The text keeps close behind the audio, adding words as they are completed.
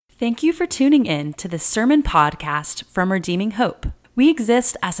Thank you for tuning in to this sermon podcast from Redeeming Hope. We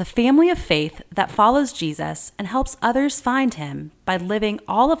exist as a family of faith that follows Jesus and helps others find him by living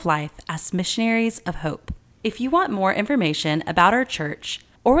all of life as missionaries of hope. If you want more information about our church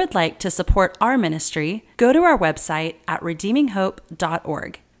or would like to support our ministry, go to our website at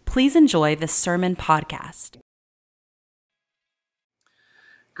redeeminghope.org. Please enjoy this sermon podcast.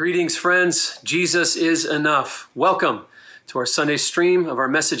 Greetings, friends. Jesus is enough. Welcome to our Sunday stream of our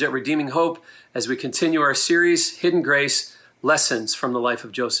message at Redeeming Hope as we continue our series, Hidden Grace, Lessons from the Life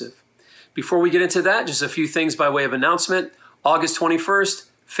of Joseph. Before we get into that, just a few things by way of announcement. August 21st,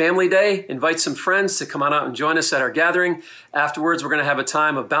 Family Day. Invite some friends to come on out and join us at our gathering. Afterwards, we're going to have a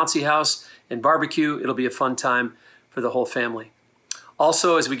time of bouncy house and barbecue. It'll be a fun time for the whole family.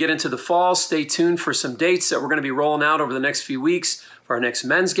 Also, as we get into the fall, stay tuned for some dates that we're going to be rolling out over the next few weeks for our next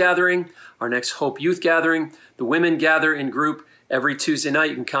men's gathering, our next Hope Youth gathering. The women gather in group every Tuesday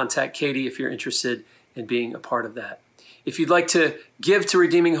night. You can contact Katie if you're interested in being a part of that. If you'd like to give to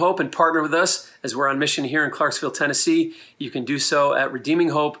Redeeming Hope and partner with us as we're on mission here in Clarksville, Tennessee, you can do so at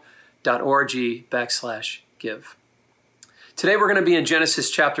redeeminghope.org/give. Today we're going to be in Genesis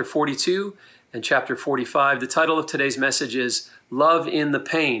chapter 42 and chapter 45. The title of today's message is Love in the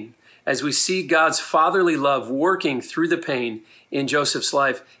Pain, as we see God's fatherly love working through the pain in Joseph's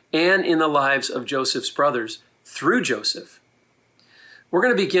life and in the lives of Joseph's brothers through Joseph. We're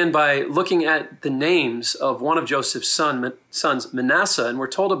going to begin by looking at the names of one of Joseph's sons, Manasseh, and we're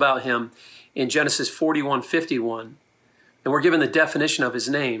told about him in Genesis 41:51. And we're given the definition of his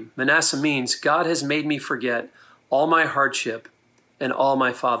name. Manasseh means, God has made me forget all my hardship and all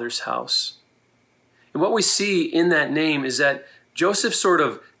my father's house. And what we see in that name is that Joseph sort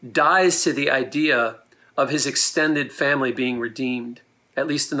of dies to the idea of his extended family being redeemed, at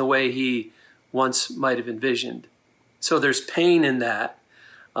least in the way he once might have envisioned. So there's pain in that,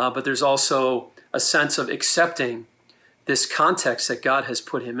 but there's also a sense of accepting this context that God has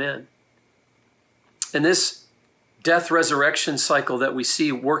put him in. And this death-resurrection cycle that we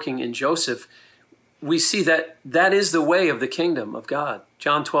see working in Joseph, we see that that is the way of the kingdom of God.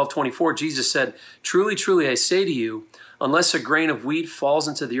 John 12:24, Jesus said, "Truly, truly, I say to you, unless a grain of wheat falls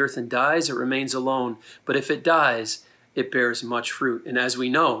into the earth and dies, it remains alone. But if it dies, it bears much fruit." And as we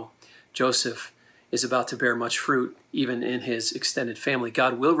know, Joseph is about to bear much fruit, even in his extended family.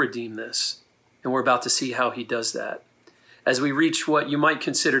 God will redeem this, and we're about to see how he does that. As we reach what you might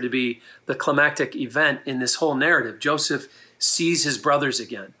consider to be the climactic event in this whole narrative, Joseph sees his brothers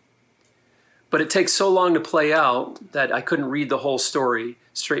again. But it takes so long to play out that I couldn't read the whole story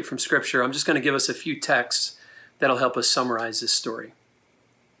straight from Scripture. I'm just going to give us a few texts that'll help us summarize this story.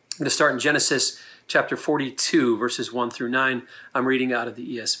 I'm going to start in Genesis chapter 42, verses 1 through 9. I'm reading out of the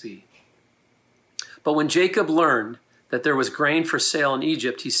ESV. But when Jacob learned that there was grain for sale in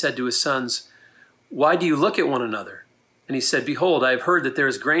Egypt, he said to his sons, "Why do you look at one another?" And he said, "Behold, I have heard that there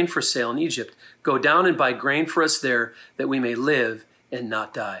is grain for sale in Egypt. Go down and buy grain for us there, that we may live and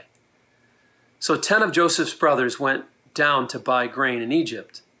not die." So 10 of Joseph's brothers went down to buy grain in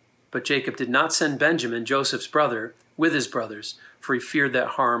Egypt. But Jacob did not send Benjamin, Joseph's brother, with his brothers, for he feared that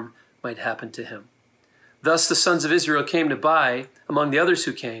harm might happen to him. Thus the sons of Israel came to buy among the others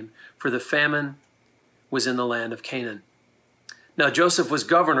who came, for the famine was in the land of Canaan. Now Joseph was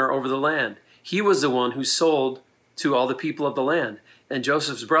governor over the land. He was the one who sold to all the people of the land. And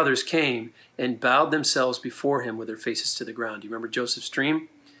Joseph's brothers came and bowed themselves before him with their faces to the ground. Do you remember Joseph's dream?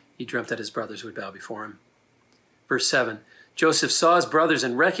 He dreamt that his brothers would bow before him. Verse 7, Joseph saw his brothers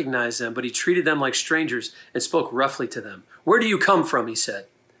and recognized them, but he treated them like strangers and spoke roughly to them. "Where do you come from?" he said.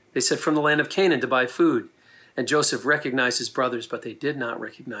 They said, "From the land of Canaan to buy food." And Joseph recognized his brothers, but they did not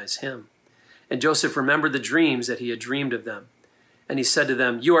recognize him. And Joseph remembered the dreams that he had dreamed of them. And he said to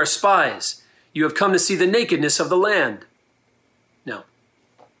them, "You are spies. You have come to see the nakedness of the land." Now,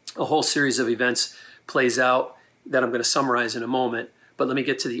 a whole series of events plays out that I'm going to summarize in a moment. But let me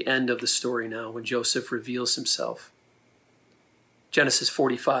get to the end of the story now, when Joseph reveals himself. Genesis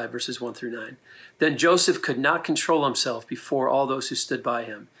 45, verses 1 through 9. Then Joseph could not control himself before all those who stood by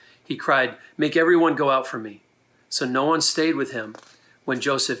him. He cried, "Make everyone go out from me." So no one stayed with him when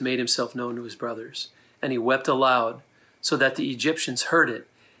Joseph made himself known to his brothers. And he wept aloud, so that the Egyptians heard it,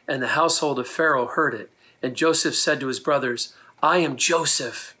 and the household of Pharaoh heard it. And Joseph said to his brothers, "I am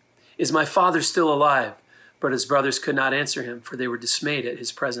Joseph. Is my father still alive?" But his brothers could not answer him, for they were dismayed at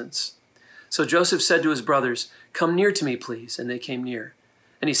his presence. So Joseph said to his brothers, "Come near to me, please." And they came near.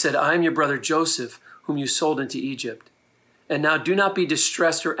 And he said, "I am your brother Joseph, whom you sold into Egypt. And now do not be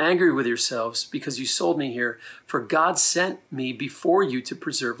distressed or angry with yourselves, because you sold me here, for God sent me before you to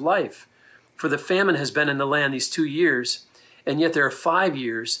preserve life. For the famine has been in the land these 2 years, and yet there are 5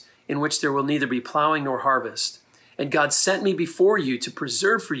 years in which there will neither be plowing nor harvest. And God sent me before you to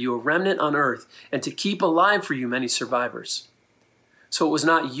preserve for you a remnant on earth and to keep alive for you many survivors. So it was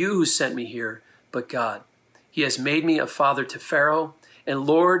not you who sent me here, but God. He has made me a father to Pharaoh and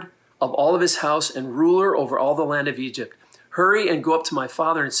Lord of all of his house and ruler over all the land of Egypt. Hurry and go up to my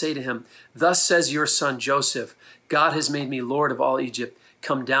father and say to him, thus says your son Joseph, God has made me Lord of all Egypt.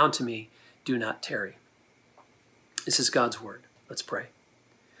 Come down to me. Do not tarry. This is God's word. Let's pray.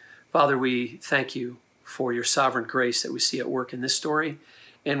 Father, we thank you for your sovereign grace that we see at work in this story,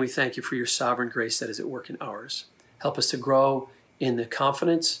 and we thank you for your sovereign grace that is at work in ours. Help us to grow in the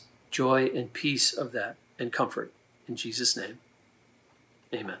confidence, joy, and peace of that, and comfort. In Jesus' name,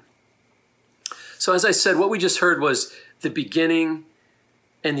 amen. So as I said, what we just heard was the beginning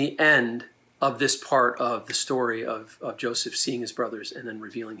and the end of this part of the story of Joseph seeing his brothers and then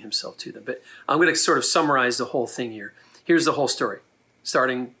revealing himself to them. But I'm going to sort of summarize the whole thing here. Here's the whole story,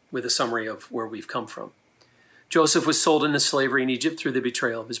 starting with a summary of where we've come from. Joseph was sold into slavery in Egypt through the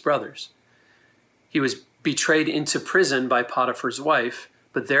betrayal of his brothers. He was betrayed into prison by Potiphar's wife,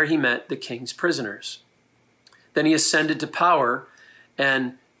 but there he met the king's prisoners. Then he ascended to power,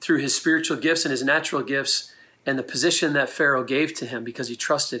 and through his spiritual gifts and his natural gifts and the position that Pharaoh gave to him because he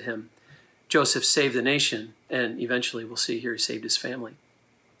trusted him, Joseph saved the nation, and eventually we'll see here he saved his family.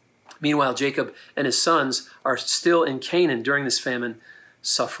 Meanwhile, Jacob and his sons are still in Canaan during this famine,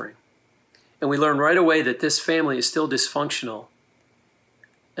 suffering. And we learn right away that this family is still dysfunctional,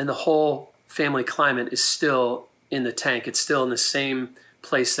 and the whole family climate is still in the tank. It's still in the same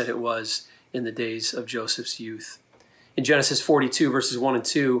place that it was in the days of Joseph's youth. In Genesis 42, verses 1 and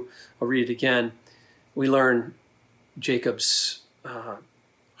 2, I'll read it again, we learn Jacob's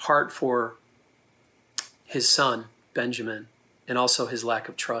heart for his son, Benjamin, and also his lack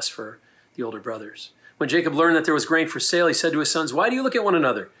of trust for the older brothers. When Jacob learned that there was grain for sale, he said to his sons, why do you look at one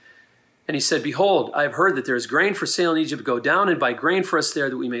another? And he said, behold, I have heard that there is grain for sale in Egypt. Go down and buy grain for us there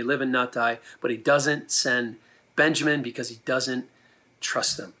that we may live and not die. But he doesn't send Benjamin because he doesn't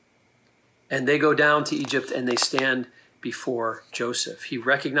trust them. And they go down to Egypt and they stand before Joseph. He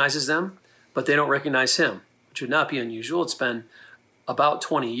recognizes them, but they don't recognize him, which would not be unusual. It's been about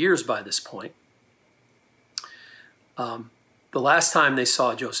 20 years by this point. The last time they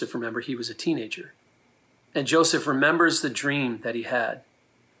saw Joseph, remember, he was a teenager. And Joseph remembers the dream that he had,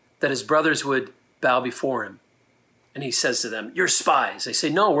 that his brothers would bow before him. And he says to them, you're spies. They say,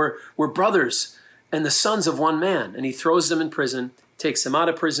 no, we're brothers and the sons of one man. And he throws them in prison, takes them out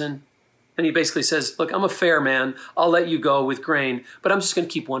of prison. And he basically says, look, I'm a fair man. I'll let you go with grain, but I'm just going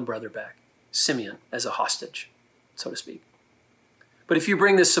to keep one brother back, Simeon, as a hostage, so to speak. But if you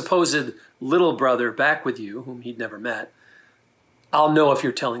bring this supposed little brother back with you, whom he'd never met, I'll know if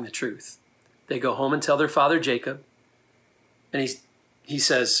you're telling the truth. They go home and tell their father Jacob. And he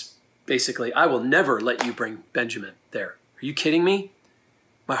says, basically, I will never let you bring Benjamin there. Are you kidding me?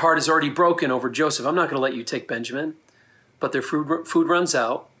 My heart is already broken over Joseph. I'm not going to let you take Benjamin. But their food runs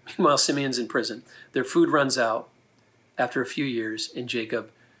out. Meanwhile, Simeon's in prison. Their food runs out after a few years, and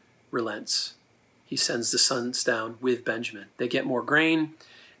Jacob relents. He sends the sons down with Benjamin. They get more grain.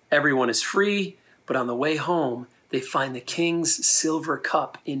 Everyone is free. But on the way home, they find the king's silver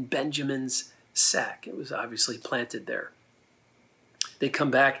cup in Benjamin's sack. It was obviously planted there. They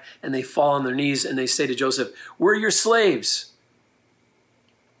come back and they fall on their knees and they say to Joseph, we're your slaves.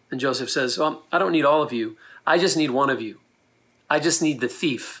 And Joseph says, well, I don't need all of you. I just need one of you. I just need the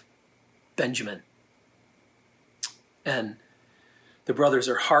thief, Benjamin. And the brothers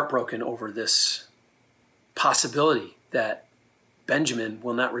are heartbroken over this possibility that Benjamin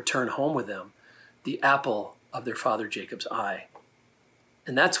will not return home with them, the apple of their father Jacob's eye.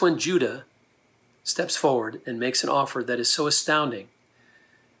 And that's when Judah steps forward and makes an offer that is so astounding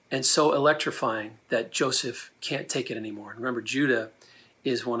and so electrifying that Joseph can't take it anymore. And remember, Judah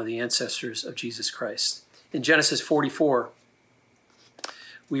is one of the ancestors of Jesus Christ. In Genesis 44,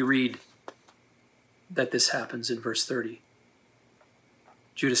 we read that this happens in verse 30.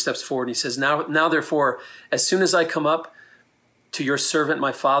 Judah steps forward and he says, Now therefore, as soon as I come up to your servant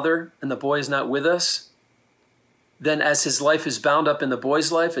my father, and the boy is not with us, then as his life is bound up in the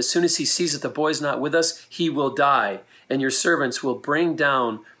boy's life, as soon as he sees that the boy is not with us, he will die. And your servants will bring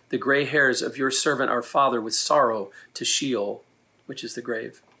down the gray hairs of your servant our father with sorrow to Sheol, which is the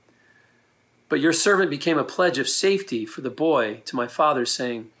grave. But your servant became a pledge of safety for the boy to my father,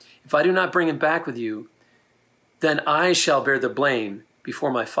 saying, if I do not bring him back with you, then I shall bear the blame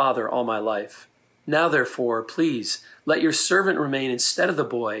before my father all my life. Now therefore, please, let your servant remain instead of the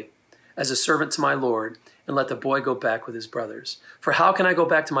boy as a servant to my Lord, and let the boy go back with his brothers. For how can I go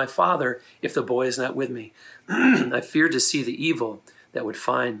back to my father if the boy is not with me? I feared to see the evil that would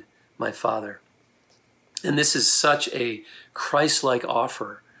find my father. And this is such a Christ-like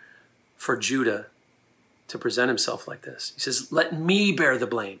offer for Judah to present himself like this. He says, let me bear the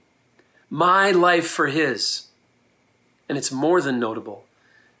blame. My life for his. And it's more than notable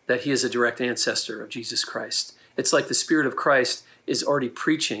that he is a direct ancestor of Jesus Christ. It's like the Spirit of Christ is already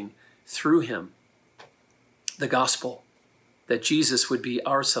preaching through him the gospel, that Jesus would be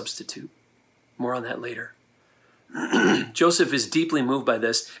our substitute. More on that later. Joseph is deeply moved by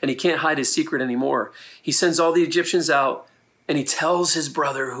this, and he can't hide his secret anymore. He sends all the Egyptians out, and he tells his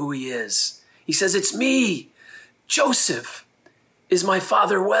brother who he is. He says, it's me, Joseph. Is my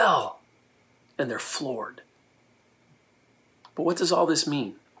father well? And they're floored. But what does all this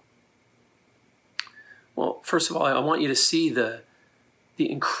mean? Well, first of all, I want you to see the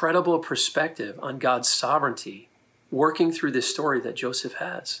incredible perspective on God's sovereignty working through this story that Joseph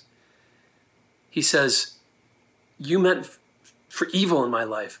has. He says, you meant for evil in my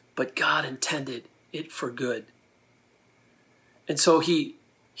life, but God intended it for good. And so he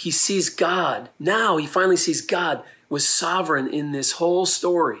sees God. Now he finally sees God was sovereign in this whole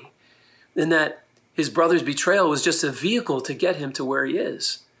story, and that his brother's betrayal was just a vehicle to get him to where he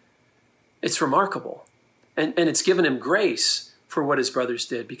is. It's remarkable. And it's given him grace for what his brothers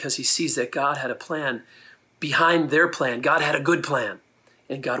did, because he sees that God had a plan behind their plan. God had a good plan,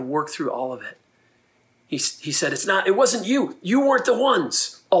 and God worked through all of it. He said, it wasn't you. You weren't the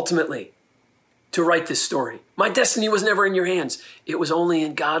ones, ultimately, to write this story. My destiny was never in your hands. It was only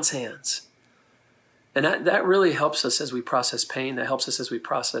in God's hands. And that really helps us as we process pain. That helps us as we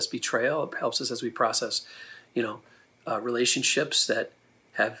process betrayal. It helps us as we process, relationships that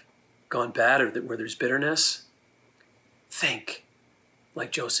have gone bad or where there's bitterness. Think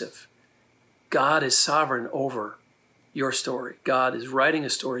like Joseph. God is sovereign over your story. God is writing a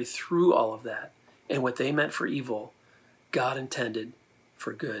story through all of that. And what they meant for evil, God intended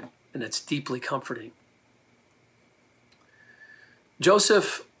for good. And that's deeply comforting.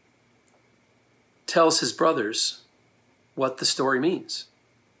 Joseph tells his brothers what the story means.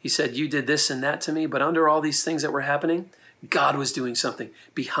 He said, you did this and that to me, but under all these things that were happening, God was doing something.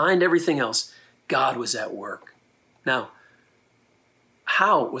 Behind everything else, God was at work. Now,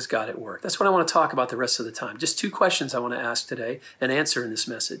 how was God at work? That's what I want to talk about the rest of the time. Just two questions I want to ask today and answer in this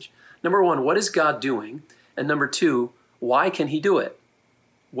message. Number one, what is God doing? And number two, why can he do it?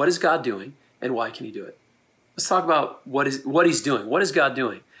 What is God doing and why can he do it? Let's talk about what he's doing. What is God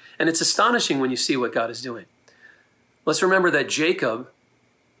doing? And it's astonishing when you see what God is doing. Let's remember that Jacob,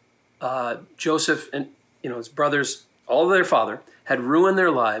 Joseph, and his brothers, all of their father, had ruined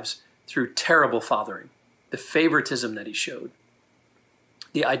their lives through terrible fathering, the favoritism that he showed,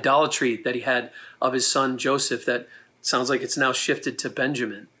 the idolatry that he had of his son Joseph that sounds like it's now shifted to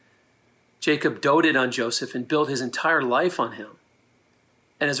Benjamin. Jacob doted on Joseph and built his entire life on him.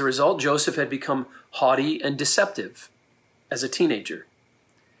 And as a result, Joseph had become haughty and deceptive as a teenager.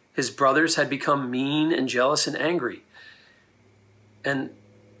 His brothers had become mean and jealous and angry. And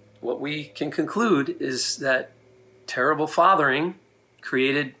what we can conclude is that terrible fathering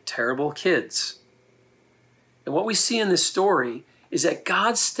created terrible kids. And what we see in this story is that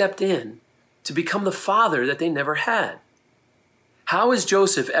God stepped in to become the father that they never had. How is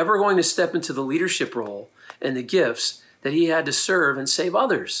Joseph ever going to step into the leadership role and the gifts that he had to serve and save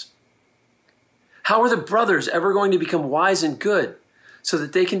others? How are the brothers ever going to become wise and good so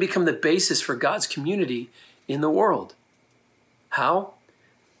that they can become the basis for God's community in the world? How?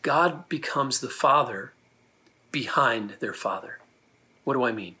 God becomes the father behind their father. What do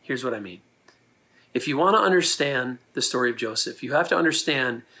I mean? Here's what I mean. If you want to understand the story of Joseph, you have to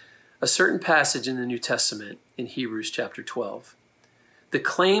understand a certain passage in the New Testament in Hebrews chapter 12. The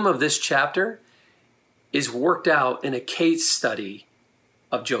claim of this chapter is worked out in a case study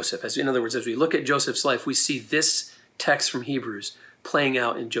of Joseph. In other words, as we look at Joseph's life, we see this text from Hebrews playing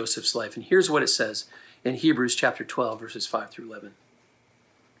out in Joseph's life. And here's what it says in Hebrews chapter 12, verses 5 through 11.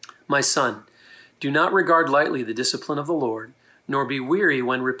 My son, do not regard lightly the discipline of the Lord, nor be weary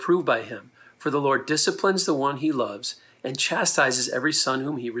when reproved by him. For the Lord disciplines the one he loves and chastises every son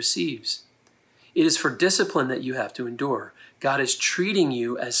whom he receives. It is for discipline that you have to endure. God is treating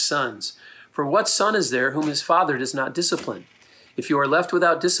you as sons. For what son is there whom his father does not discipline? If you are left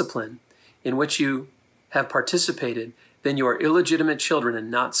without discipline, in which you have participated, then you are illegitimate children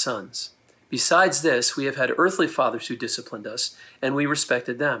and not sons. Besides this, we have had earthly fathers who disciplined us, and we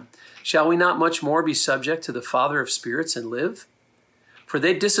respected them. Shall we not much more be subject to the Father of spirits and live? For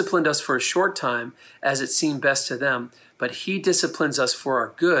they disciplined us for a short time, as it seemed best to them, but he disciplines us for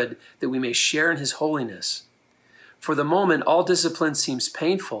our good, that we may share in his holiness. For the moment, all discipline seems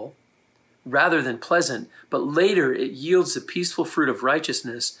painful rather than pleasant, but later it yields the peaceful fruit of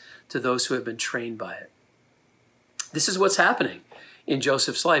righteousness to those who have been trained by it. This is what's happening in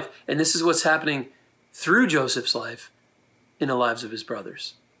Joseph's life, and this is what's happening through Joseph's life in the lives of his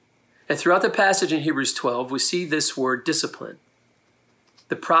brothers. And throughout the passage in Hebrews 12, we see this word discipline.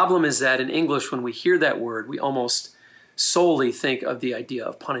 The problem is that in English, when we hear that word, we almost solely think of the idea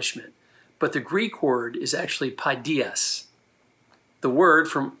of punishment. But the Greek word is actually paidias. The word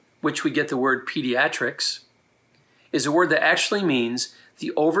from which we get the word pediatrics is a word that actually means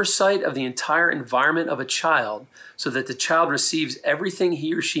the oversight of the entire environment of a child so that the child receives everything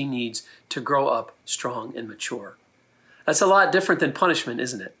he or she needs to grow up strong and mature. That's a lot different than punishment,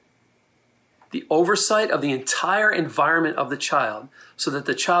 isn't it? The oversight of the entire environment of the child so that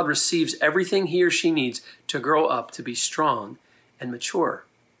the child receives everything he or she needs to grow up to be strong and mature.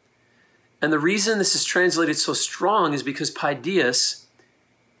 And the reason this is translated so strong is because paidias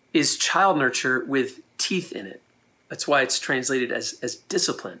is child nurture with teeth in it. That's why it's translated as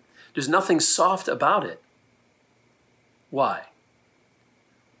discipline. There's nothing soft about it. Why?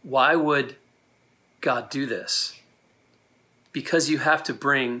 Why would God do this? Because you have to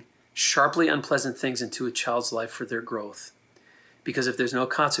bring sharply unpleasant things into a child's life for their growth. Because if there's no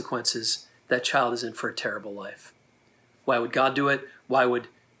consequences, that child is in for a terrible life. Why would God do it? Why would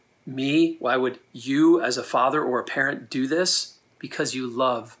you as a father or a parent do this? Because you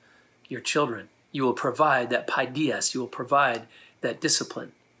love your children. You will provide that paidias. You will provide that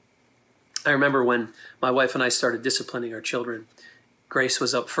discipline. I remember when my wife and I started disciplining our children. Grace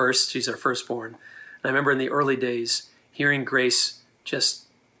was up first. She's our firstborn. And I remember in the early days hearing Grace just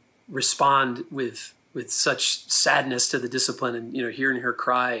respond with such sadness to the discipline, and hearing her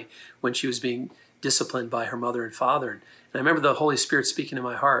cry when she was being disciplined by her mother and father. And I remember the Holy Spirit speaking to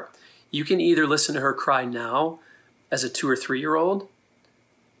my heart. You can either listen to her cry now as a 2 or 3-year-old,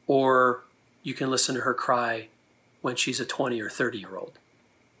 or you can listen to her cry when she's a 20 or 30-year-old.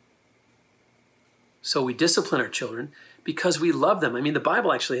 So we discipline our children because we love them. I mean, the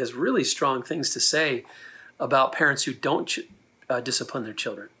Bible actually has really strong things to say about parents who don't discipline their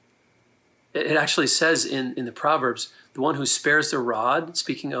children. It actually says in the Proverbs, the one who spares their rod,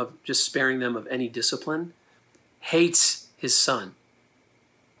 speaking of just sparing them of any discipline, hates his son.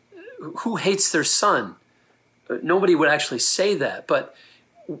 Who hates their son? Nobody would actually say that, but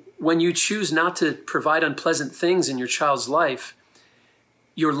when you choose not to provide unpleasant things in your child's life,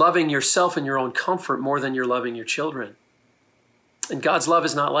 you're loving yourself and your own comfort more than you're loving your children. And God's love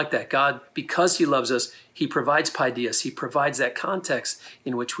is not like that. God, because he loves us, he provides paidias. He provides that context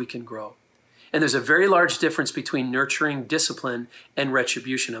in which we can grow. And there's a very large difference between nurturing discipline and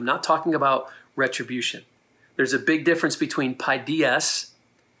retribution. I'm not talking about retribution. There's a big difference between paidias,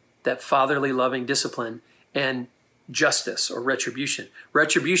 that fatherly loving discipline, and justice or retribution.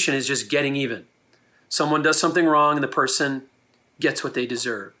 Retribution is just getting even. Someone does something wrong and the person gets what they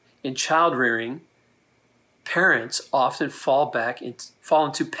deserve. In child rearing, parents often fall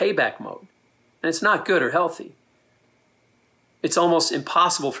into payback mode. And it's not good or healthy. It's almost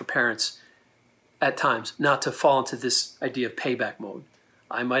impossible for parents at times not to fall into this idea of payback mode.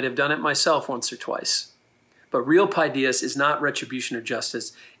 I might have done it myself once or twice. But real paidias is not retribution or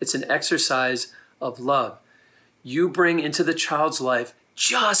justice. It's an exercise of love. You bring into the child's life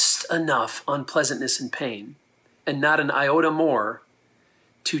just enough unpleasantness and pain, and not an iota more,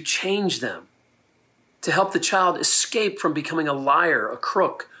 to change them, to help the child escape from becoming a liar, a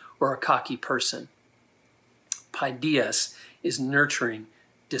crook, or a cocky person. Paidias is nurturing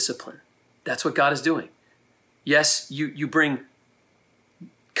discipline. That's what God is doing. Yes, you bring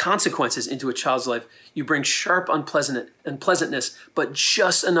consequences into a child's life. You bring sharp unpleasantness, but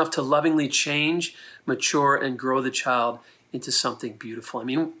just enough to lovingly change, mature, and grow the child into something beautiful. I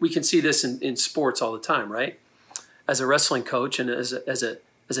mean, we can see this in sports all the time, right? As a wrestling coach and as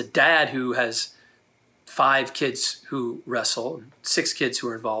a dad who has 5 kids who wrestle, 6 kids who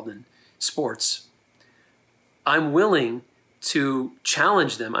are involved in sports, I'm willing to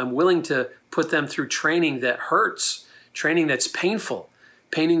challenge them. I'm willing to put them through training that hurts, training that's painful,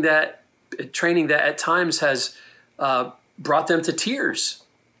 training that at times has brought them to tears.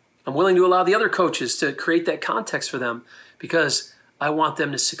 I'm willing to allow the other coaches to create that context for them because I want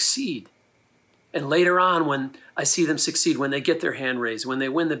them to succeed. And later on, when I see them succeed, when they get their hand raised, when they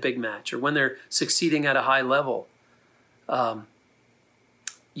win the big match, or when they're succeeding at a high level,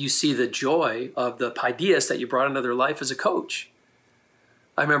 you see the joy of the paidias that you brought into their life as a coach.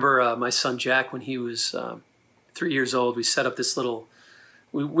 I remember my son Jack, when he was 3 years old, we set up this little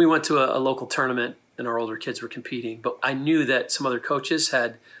we went to a local tournament and our older kids were competing, but I knew that some other coaches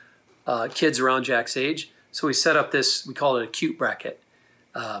had kids around Jack's age. So we set up this, we call it a cute bracket.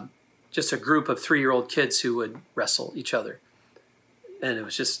 Just a group of 3-year-old kids who would wrestle each other. And it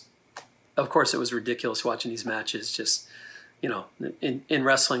was just, of course, it was ridiculous watching these matches. Just, in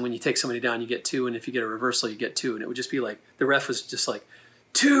wrestling, when you take somebody down, you get 2. And if you get a reversal, you get 2. And it would just be like, the ref was just like,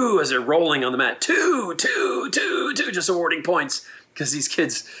 2 as they're rolling on the mat. 2, 2, 2, 2, just awarding points. Because these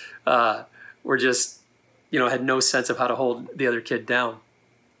kids were just, had no sense of how to hold the other kid down.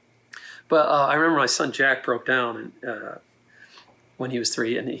 But I remember my son Jack broke down when he was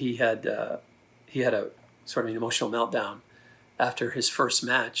 3, and he had a sort of an emotional meltdown after his first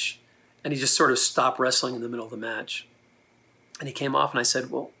match, and he just sort of stopped wrestling in the middle of the match. And he came off, and I said,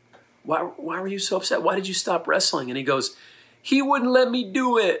 "Well, why were you so upset? Why did you stop wrestling?" And he goes, "He wouldn't let me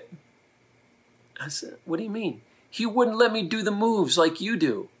do it." I said, "What do you mean?" "He wouldn't let me do the moves like you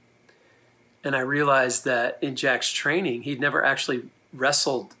do." And I realized that in Jack's training, he'd never actually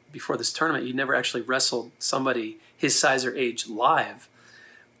wrestled before this tournament. He'd never actually wrestled somebody his size or age live.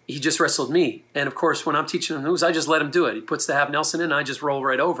 He just wrestled me. And of course, when I'm teaching him moves, I just let him do it. He puts the half Nelson in, and I just roll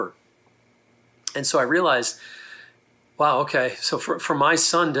right over. And so I realized, wow, okay, so for my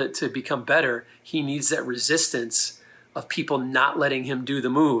son to become better, he needs that resistance of people not letting him do the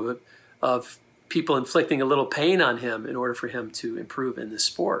move, of people inflicting a little pain on him in order for him to improve in this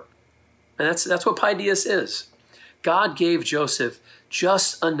sport. And that's what paideia is. God gave Joseph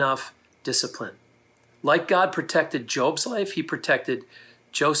just enough discipline. Like God protected Job's life, he protected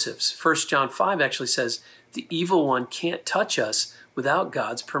Joseph's. 1 John 5 actually says, the evil one can't touch us without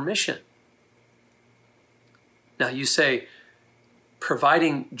God's permission. Now you say,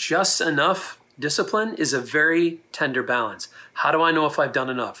 providing just enough discipline is a very tender balance. How do I know if I've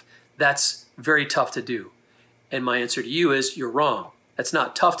done enough? That's very tough to do. And my answer to you is, you're wrong. That's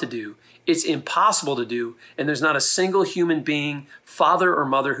not tough to do. It's impossible to do, and there's not a single human being, father or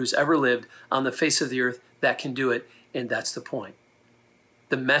mother, who's ever lived on the face of the earth that can do it, and that's the point.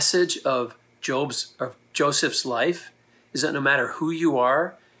 The message of Joseph's life is that no matter who you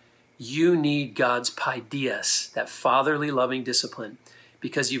are, you need God's paideia, that fatherly loving discipline,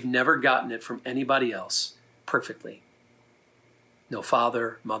 because you've never gotten it from anybody else perfectly. No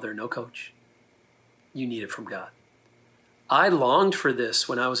father, mother, no coach. You need it from God. I longed for this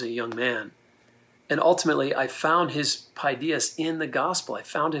when I was a young man. And ultimately, I found his paideia in the gospel. I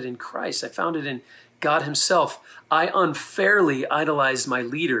found it in Christ. I found it in God himself. I unfairly idolized my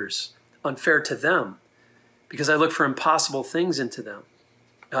leaders, unfair to them, because I look for impossible things in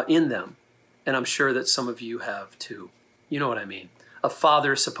them. And I'm sure that some of you have too. You know what I mean. A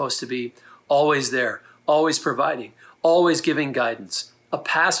father is supposed to be always there, always providing, always giving guidance. A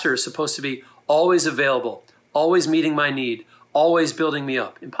pastor is supposed to be always available, always meeting my need, always building me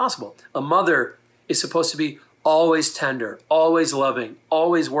up. Impossible. A mother is supposed to be always tender, always loving,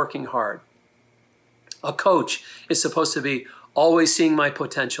 always working hard. A coach is supposed to be always seeing my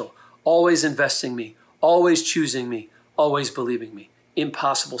potential, always investing me, always choosing me, always believing me.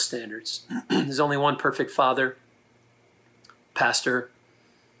 Impossible standards. There's only one perfect father, pastor,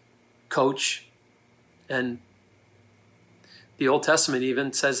 coach, and the Old Testament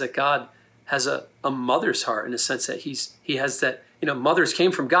even says that God has a mother's heart, in the sense that he has that, mothers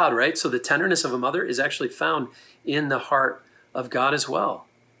came from God, right? So the tenderness of a mother is actually found in the heart of God as well.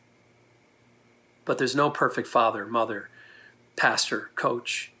 But there's no perfect father, mother, pastor,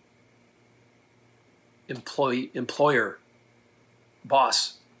 coach, employer,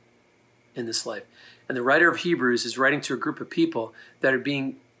 boss in this life. And the writer of Hebrews is writing to a group of people that are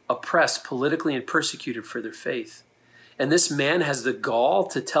being oppressed politically and persecuted for their faith. And this man has the gall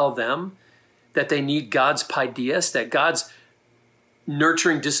to tell them that they need God's paideia, that God's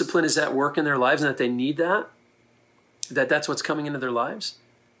nurturing discipline is at work in their lives, and that they need that's what's coming into their lives.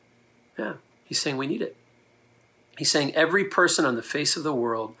 Yeah, he's saying we need it. He's saying every person on the face of the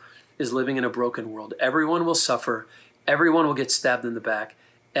world is living in a broken world. Everyone will suffer. Everyone will get stabbed in the back.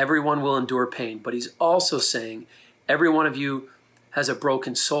 Everyone will endure pain. But he's also saying every one of you has a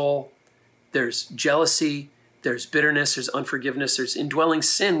broken soul. There's jealousy. There's bitterness. There's unforgiveness. There's indwelling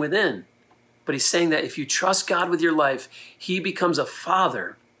sin within. But he's saying that if you trust God with your life, he becomes a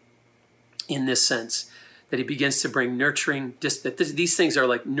father in this sense, that he begins to bring nurturing, these things are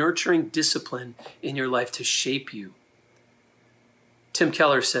like nurturing discipline in your life to shape you. Tim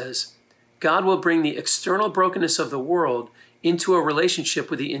Keller says, God will bring the external brokenness of the world into a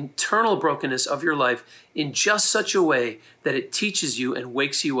relationship with the internal brokenness of your life in just such a way that it teaches you and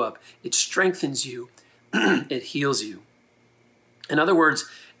wakes you up. It strengthens you. It heals you. In other words,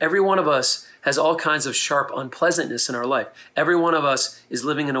 every one of us has all kinds of sharp unpleasantness in our life. Every one of us is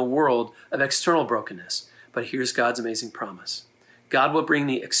living in a world of external brokenness. But here's God's amazing promise. God will bring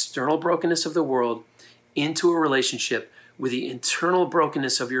the external brokenness of the world into a relationship with the internal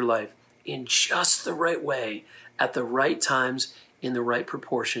brokenness of your life in just the right way, at the right times, in the right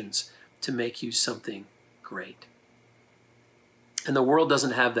proportions to make you something great. And the world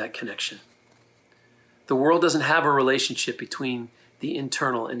doesn't have that connection. The world doesn't have a relationship between the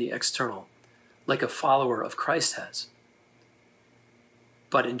internal and the external like a follower of Christ has.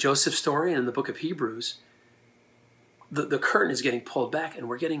 But in Joseph's story and in the book of Hebrews, the curtain is getting pulled back, and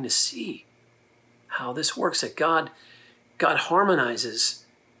we're getting to see how this works, that God harmonizes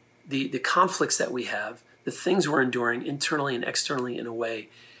the conflicts that we have, the things we're enduring internally and externally in a way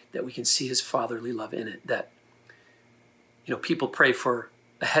that we can see his fatherly love in it. That, people pray for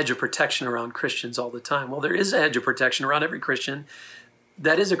a hedge of protection around Christians all the time. Well, there is a hedge of protection around every Christian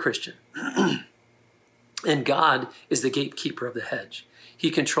that is a Christian. And God is the gatekeeper of the hedge.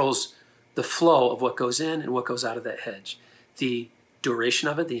 He controls the flow of what goes in and what goes out of that hedge, the duration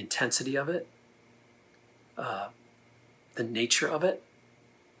of it, the intensity of it, the nature of it.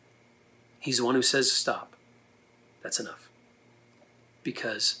 He's the one who says, stop. That's enough.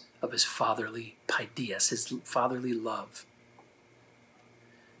 Because of his fatherly paideia, his fatherly love.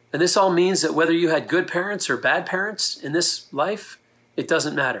 And this all means that whether you had good parents or bad parents in this life, it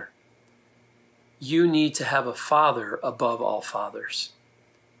doesn't matter. You need to have a father above all fathers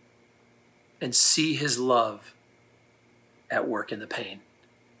and see his love at work in the pain.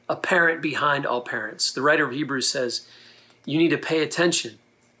 A parent behind all parents. The writer of Hebrews says, you need to pay attention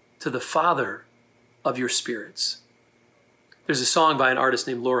to the father of your spirits. There's a song by an artist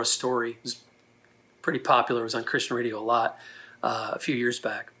named Laura Story. It was pretty popular. It was on Christian radio a lot a few years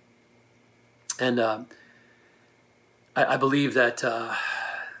back. And I believe that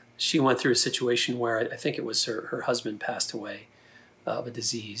she went through a situation where I think it was her husband passed away of a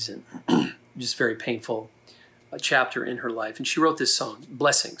disease, and just very painful chapter in her life. And she wrote this song,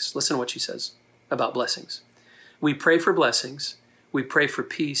 Blessings. Listen to what she says about blessings. We pray for blessings. We pray for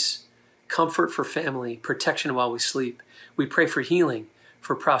peace, comfort for family, protection while we sleep. We pray for healing,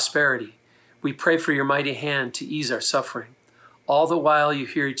 for prosperity. We pray for your mighty hand to ease our suffering. All the while you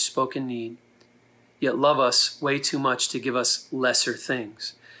hear each spoken need, yet love us way too much to give us lesser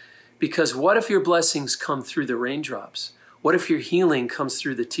things. Because what if your blessings come through the raindrops? What if your healing comes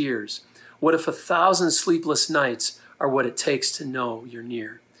through the tears? What if 1,000 sleepless nights are what it takes to know you're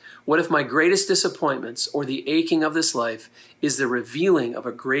near? What if my greatest disappointments or the aching of this life is the revealing of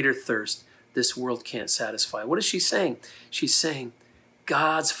a greater thirst this world can't satisfy? What is she saying? She's saying,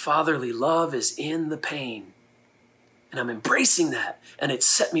 God's fatherly love is in the pain. And I'm embracing that, and it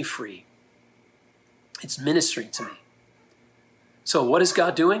set me free. It's ministering to me. So what is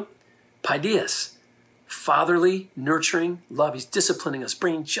God doing? Paideia, fatherly, nurturing love. He's disciplining us,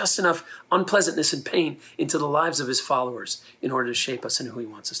 bringing just enough unpleasantness and pain into the lives of his followers in order to shape us into who he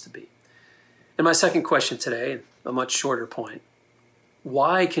wants us to be. And my second question today, a much shorter point,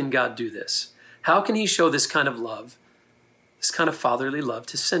 why can God do this? How can he show this kind of love, this kind of fatherly love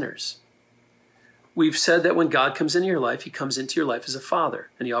to sinners? We've said that when God comes into your life, he comes into your life as a father,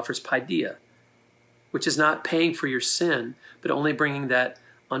 and he offers paideia, which is not paying for your sin, but only bringing that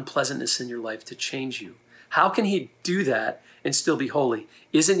unpleasantness in your life to change you. How can he do that and still be holy?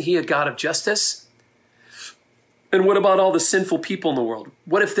 Isn't he a God of justice? And what about all the sinful people in the world?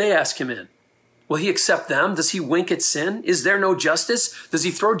 What if they ask him in? Will he accept them? Does he wink at sin? Is there no justice? Does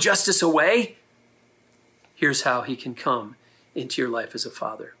he throw justice away? Here's how he can come into your life as a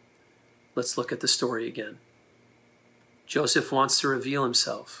father. Let's look at the story again. Joseph wants to reveal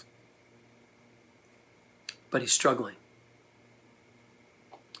himself, but he's struggling.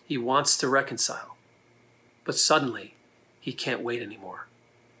 He wants to reconcile, but suddenly he can't wait anymore.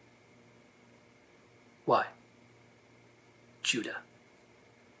 Why? Judah.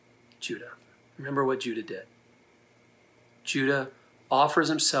 Remember what Judah did. Judah offers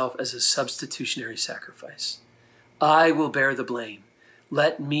himself as a substitutionary sacrifice. I will bear the blame.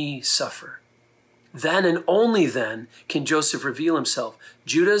 Let me suffer. Then and only then can Joseph reveal himself.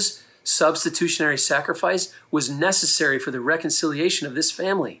 Judah's substitutionary sacrifice was necessary for the reconciliation of this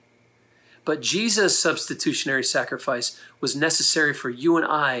family. But Jesus' substitutionary sacrifice was necessary for you and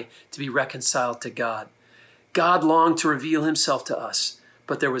I to be reconciled to God. God longed to reveal himself to us,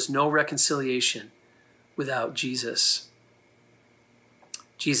 but there was no reconciliation without Jesus.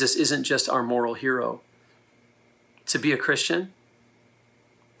 Jesus isn't just our moral hero. To be a Christian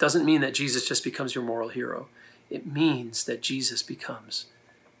doesn't mean that Jesus just becomes your moral hero. It means that Jesus becomes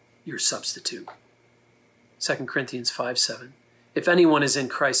your substitute. 2 Corinthians 5:7. If anyone is in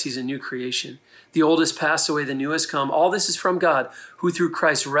Christ, he's a new creation. The old has passed away, the new has come. All this is from God, who through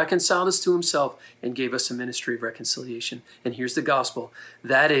Christ reconciled us to himself and gave us a ministry of reconciliation. And here's the gospel.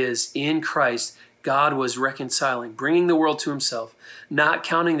 That is, in Christ, God was reconciling, bringing the world to himself, not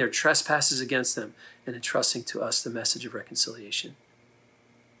counting their trespasses against them, and entrusting to us the message of reconciliation.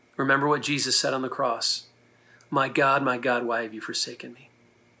 Remember what Jesus said on the cross. My God, why have you forsaken me?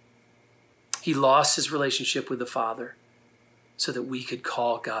 He lost his relationship with the Father so that we could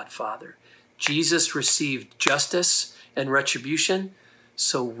call God Father. Jesus received justice and retribution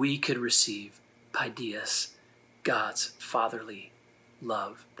so we could receive paideia, God's fatherly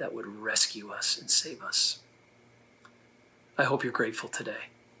love that would rescue us and save us. I hope you're grateful today.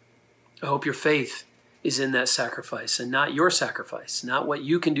 I hope your faith is in that sacrifice and not your sacrifice, not what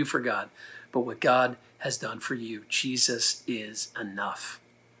you can do for God, but what God has done for you. Jesus is enough.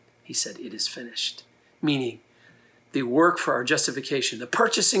 He said, it is finished. Meaning, the work for our justification, the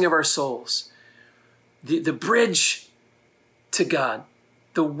purchasing of our souls, the bridge to God,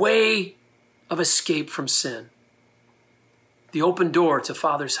 the way of escape from sin, the open door to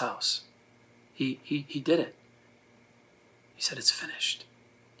Father's house. He did it. He said, it's finished.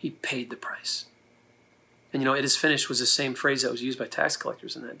 He paid the price. And it is finished was the same phrase that was used by tax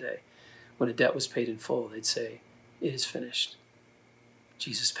collectors in that day. When a debt was paid in full, they'd say, it is finished.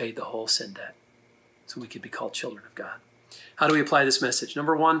 Jesus paid the whole sin debt so we could be called children of God. How do we apply this message?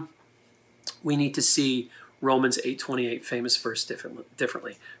 Number one, we need to see Romans 8:28, famous verse,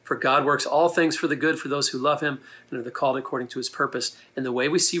 differently. For God works all things for the good for those who love him and are the called according to his purpose. And the way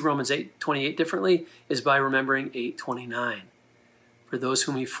we see Romans 8:28 differently is by remembering 8:29. For those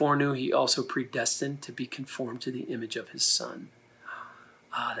whom he foreknew, he also predestined to be conformed to the image of his Son.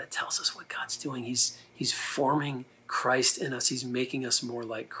 That tells us what God's doing. He's forming Christ in us. He's making us more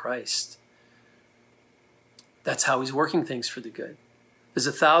like Christ. That's how he's working things for the good. There's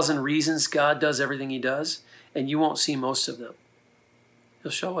 1,000 reasons God does everything he does, and you won't see most of them.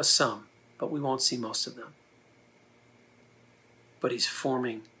 He'll show us some, but we won't see most of them. But he's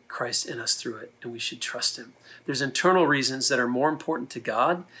forming Christ in us through it, and we should trust him. There's internal reasons that are more important to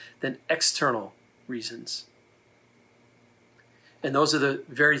God than external reasons. And those are the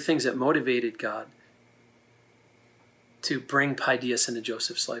very things that motivated God to bring paideia into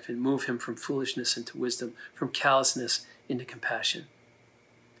Joseph's life and move him from foolishness into wisdom, from callousness into compassion.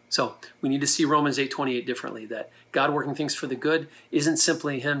 So we need to see Romans 8:28 differently, that God working things for the good isn't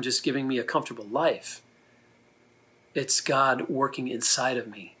simply him just giving me a comfortable life. It's God working inside of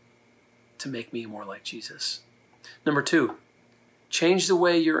me to make me more like Jesus. Number two, change the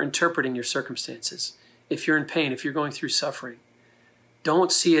way you're interpreting your circumstances. If you're in pain, if you're going through suffering,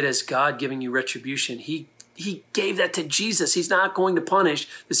 don't see it as God giving you retribution. He gave that to Jesus. He's not going to punish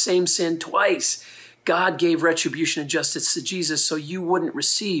the same sin twice. God gave retribution and justice to Jesus so you wouldn't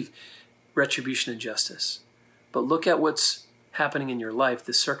receive retribution and justice. But look at what's happening in your life,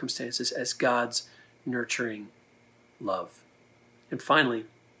 the circumstances, as God's nurturing love. And finally,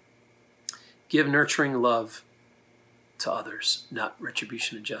 give nurturing love to others, not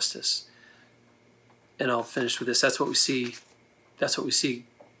retribution and justice. And I'll finish with this. That's what we see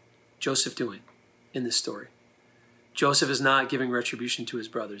Joseph doing in this story. Joseph is not giving retribution to his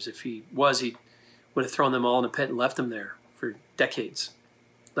brothers. If he was, he would have thrown them all in a pit and left them there for decades.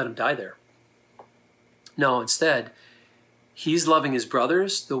 Let them die there. No, instead, he's loving his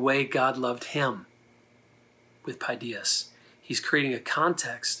brothers the way God loved him, with paideia. He's creating a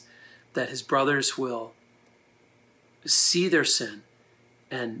context that his brothers will see their sin,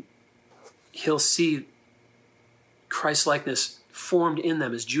 and he'll see Christ-likeness formed in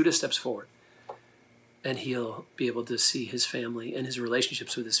them as Judah steps forward. And he'll be able to see his family and his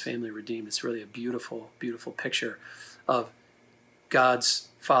relationships with his family redeemed. It's really a beautiful, beautiful picture of God's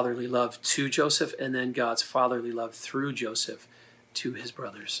fatherly love to Joseph and then God's fatherly love through Joseph to his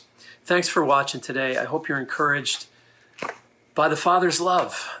brothers. Thanks for watching today. I hope you're encouraged by the Father's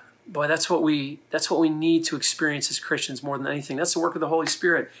love. Boy, that's what we need to experience as Christians more than anything. That's the work of the Holy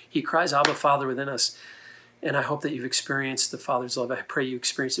Spirit. He cries, Abba, Father, within us. And I hope that you've experienced the Father's love. I pray you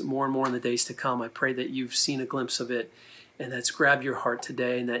experience it more and more in the days to come. I pray that you've seen a glimpse of it and that's grabbed your heart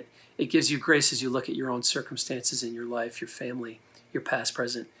today, and that it gives you grace as you look at your own circumstances in your life, your family, your past,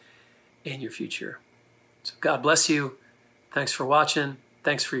 present, and your future. So God bless you. Thanks for watching.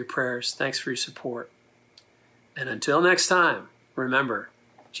 Thanks for your prayers. Thanks for your support. And until next time, remember,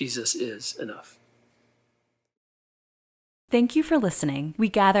 Jesus is enough. Thank you for listening. We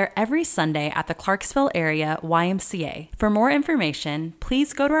gather every Sunday at the Clarksville area YMCA. For more information,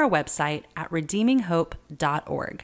 please go to our website at redeeminghope.org.